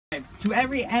To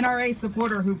every NRA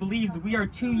supporter who believes we are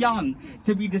too young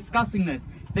to be discussing this,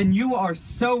 then you are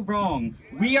so wrong.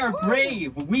 We are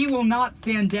brave. We will not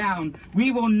stand down.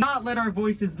 We will not let our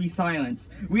voices be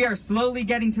silenced. We are slowly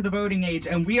getting to the voting age,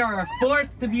 and we are a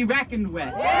force to be reckoned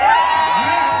with.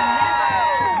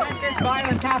 Let this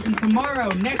violence happen tomorrow,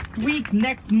 next week,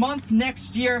 next month,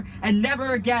 next year, and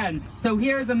never again. So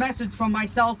here's a message from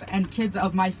myself and kids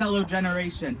of my fellow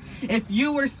generation. If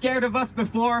you were scared of us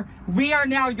before, we are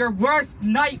now your worst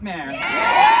nightmare.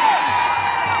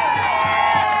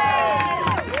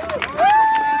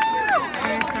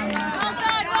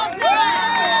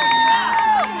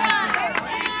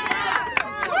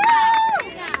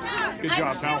 Good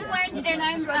job, pal. And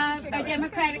I'm a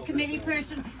Democratic committee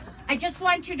person. I just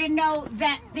want you to know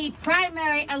that the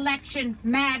primary election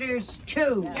matters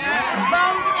too. Yes.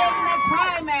 Vote in the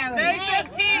primary. May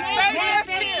 15th. May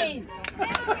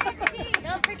 15th.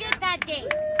 Don't forget that date.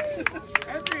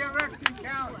 Every election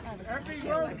counts. Every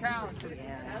vote counts.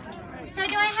 So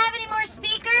do I have any more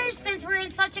speakers since we're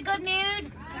in such a good mood?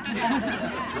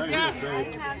 Yes.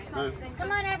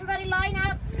 Come on, everybody, line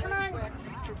up. Come on.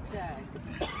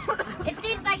 It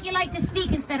seems like you like to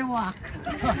speak instead of walk.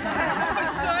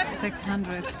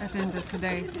 600 attended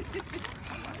today.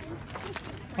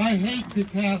 I hate to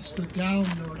cast a down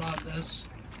note on this,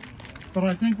 but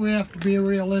I think we have to be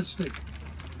realistic.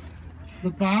 The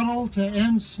battle to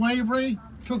end slavery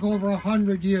took over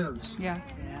 100 years. Yes.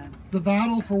 The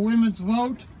battle for women's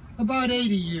vote, about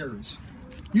 80 years.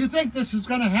 You think this is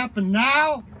going to happen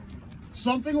now?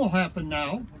 Something will happen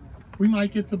now. We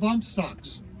might get the bump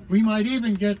stocks. We might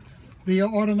even get the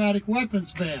automatic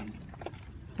weapons ban.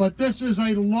 But this is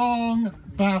a long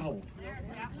battle.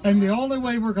 And the only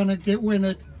way we're going to win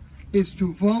it is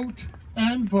to vote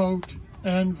and vote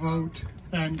and vote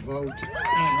and vote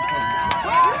and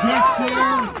vote. This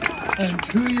year and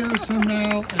 2 years from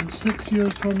now and 6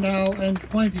 years from now and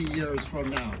 20 years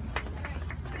from now.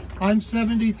 I'm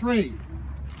 73.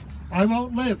 I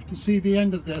won't live to see the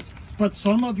end of this, but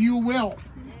some of you will.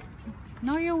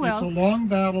 No, you will. It's a long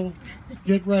battle.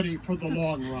 Get ready for the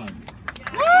long run.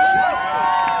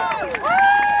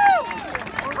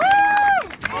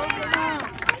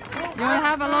 You will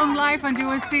have a long life and you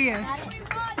will see it. What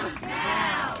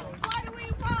do we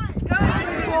want? Gun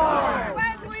reform.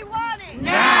 When do we want it?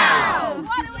 Now.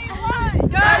 What do we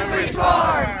want? Gun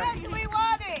reform. When do we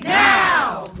want it?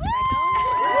 Now.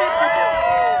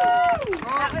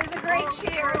 That was a great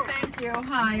cheer. Thank you.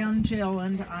 Hi, I'm Jill,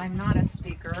 and I'm not a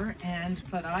speaker,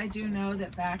 but I do know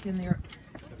that back in the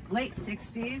late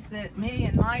 60s that me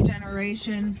and my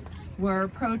generation were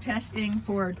protesting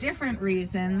for different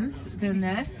reasons than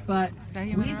this, but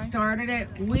we started it.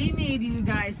 We need you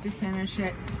guys to finish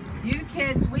it. You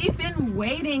kids, we've been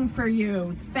waiting for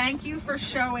you. Thank you for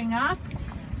showing up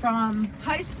from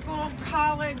high school,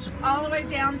 college, all the way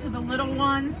down to the little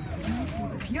ones.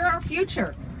 You're our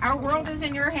future. Our world is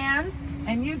in your hands,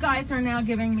 and you guys are now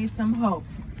giving me some hope.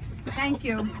 Thank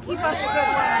you. Keep up the good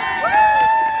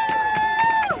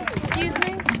work. Excuse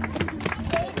me?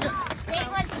 Dave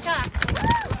wants to talk.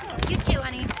 You too,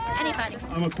 honey. Anybody.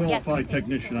 I'm a qualified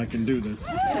technician. I can do this.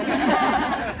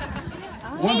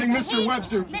 One thing, Mr.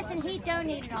 Webster. Listen, he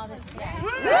donated all this today.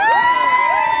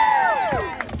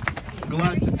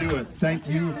 Glad to do it. Thank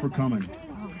you for coming.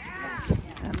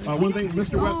 One thing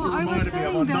Mr. Webster reminded me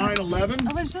of on 9/11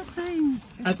 I was just saying.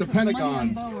 at the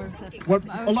Pentagon. What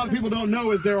a lot of people don't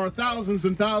know is there are thousands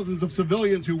and thousands of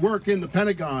civilians who work in the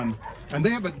Pentagon, and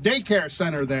they have a daycare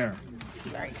center there.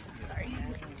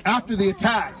 After the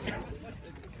attack,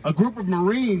 a group of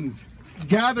Marines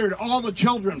gathered all the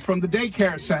children from the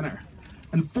daycare center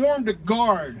and formed a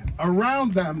guard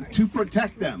around them to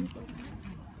protect them.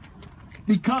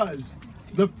 Because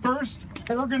the first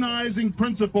organizing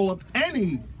principle of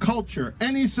any culture,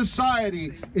 any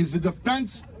society, is the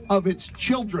defense of its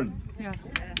children. Yes.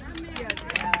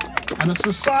 And a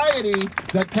society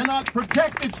that cannot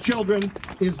protect its children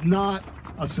is not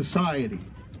a society.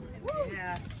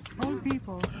 Old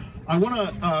people. I want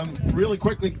to really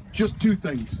quickly, just two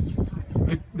things.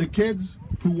 The kids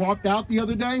who walked out the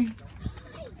other day,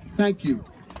 thank you.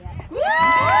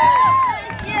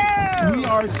 Thank you. We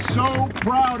are so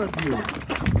proud of you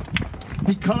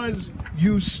because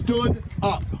you stood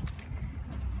up.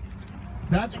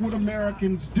 That's what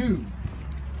Americans do.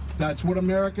 That's what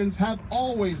Americans have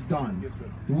always done.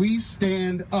 We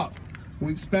stand up.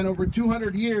 We've spent over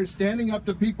 200 years standing up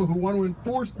to people who want to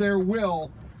enforce their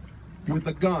will with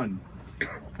a gun,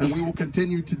 and we will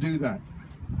continue to do that.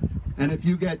 And if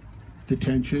you get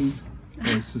detention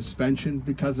or suspension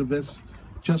because of this,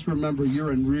 just remember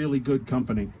you're in really good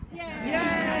company.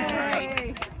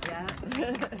 Yay! Yeah.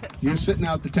 You're sitting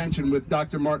out detention with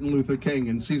Dr. Martin Luther King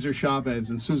and Cesar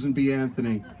Chavez and Susan B.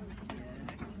 Anthony.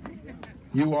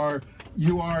 You are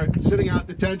sitting out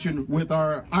detention with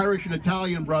our Irish and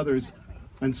Italian brothers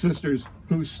and sisters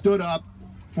who stood up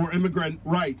for immigrant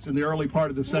rights in the early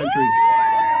part of the century.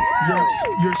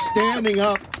 You're standing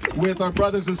up with our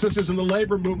brothers and sisters in the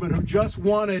labor movement who just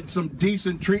wanted some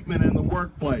decent treatment in the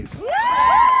workplace.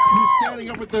 You're standing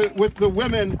up with the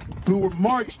women who were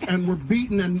marched and were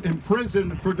beaten and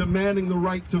imprisoned for demanding the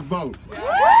right to vote.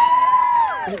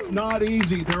 It's not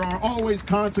easy. There are always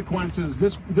consequences.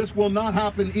 This will not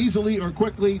happen easily or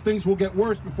quickly. Things will get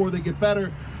worse before they get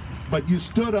better. But you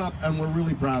stood up, and we're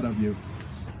really proud of you.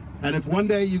 And if one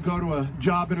day you go to a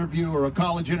job interview or a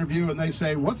college interview and they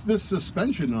say, "What's this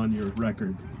suspension on your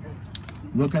record?"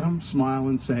 Look at them, smile,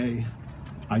 and say,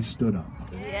 "I stood up."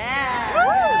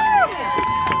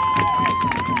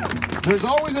 There's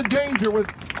always a danger with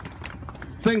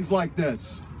things like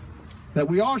this, that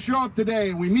we all show up today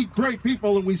and we meet great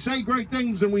people and we say great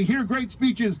things and we hear great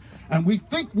speeches and we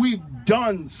think we've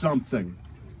done something.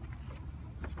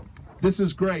 This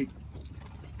is great,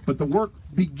 but the work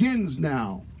begins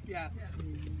now. Yes.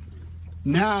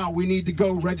 Now we need to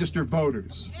go register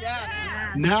voters.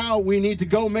 Yes. Now we need to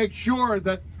go make sure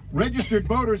that registered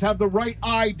voters have the right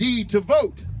ID to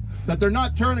vote, that they're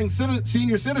not turning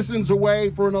senior citizens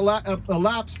away for an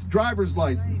elapsed driver's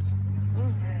license.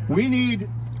 We need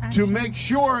to make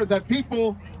sure that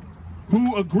people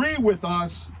who agree with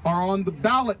us are on the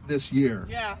ballot this year.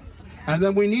 Yes. And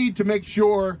then we need to make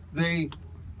sure they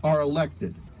are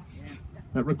elected.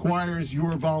 That requires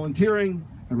your volunteering.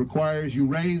 It requires you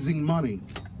raising money.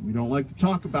 We don't like to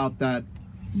talk about that.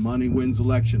 Money wins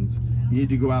elections. You need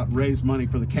to go out and raise money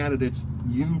for the candidates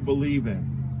you believe in.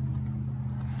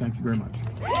 Thank you very much.